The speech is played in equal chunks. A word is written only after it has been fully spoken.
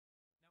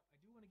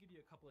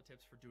a couple of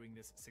tips for doing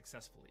this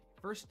successfully.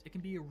 First, it can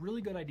be a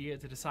really good idea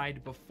to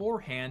decide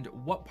beforehand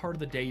what part of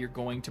the day you're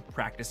going to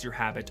practice your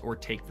habit or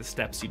take the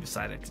steps you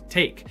decided to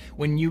take.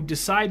 When you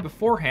decide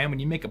beforehand, when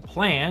you make a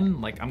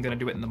plan, like I'm going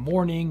to do it in the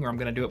morning or I'm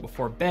going to do it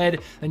before bed,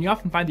 then you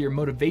often find that your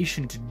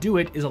motivation to do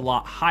it is a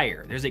lot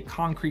higher. There's a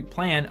concrete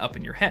plan up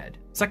in your head.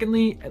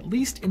 Secondly, at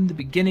least in the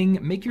beginning,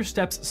 make your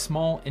steps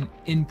small and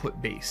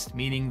input-based,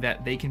 meaning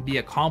that they can be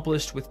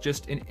accomplished with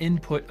just an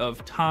input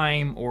of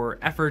time or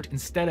effort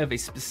instead of a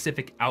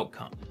specific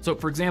outcome. So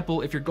for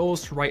example, if your goal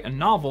is to write a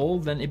novel,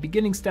 then a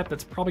beginning step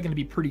that's probably going to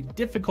be pretty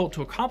difficult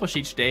to accomplish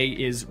each day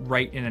is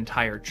write an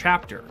entire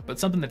chapter. But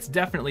something that's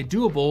definitely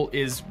doable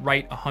is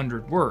write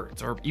 100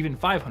 words or even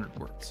 500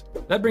 words.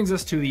 That brings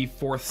us to the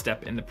fourth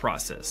step in the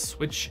process,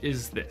 which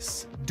is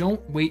this.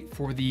 Don't wait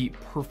for the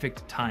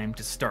perfect time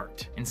to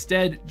start.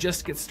 Instead,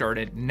 just get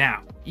started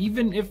now.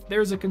 Even if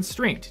there's a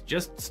constraint,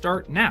 just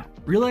start now.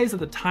 Realize that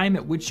the time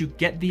at which you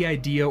get the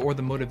idea or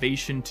the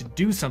motivation to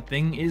do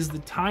something is the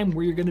time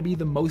where you're going to be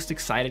the most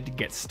excited to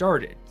get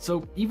started.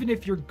 So even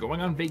if you're going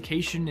on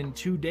vacation in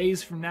 2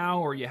 days from now,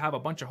 or you have a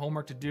bunch of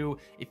homework to do,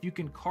 if you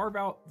can carve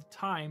out the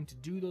time to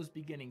do those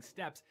beginning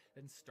steps,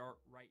 then start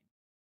right now.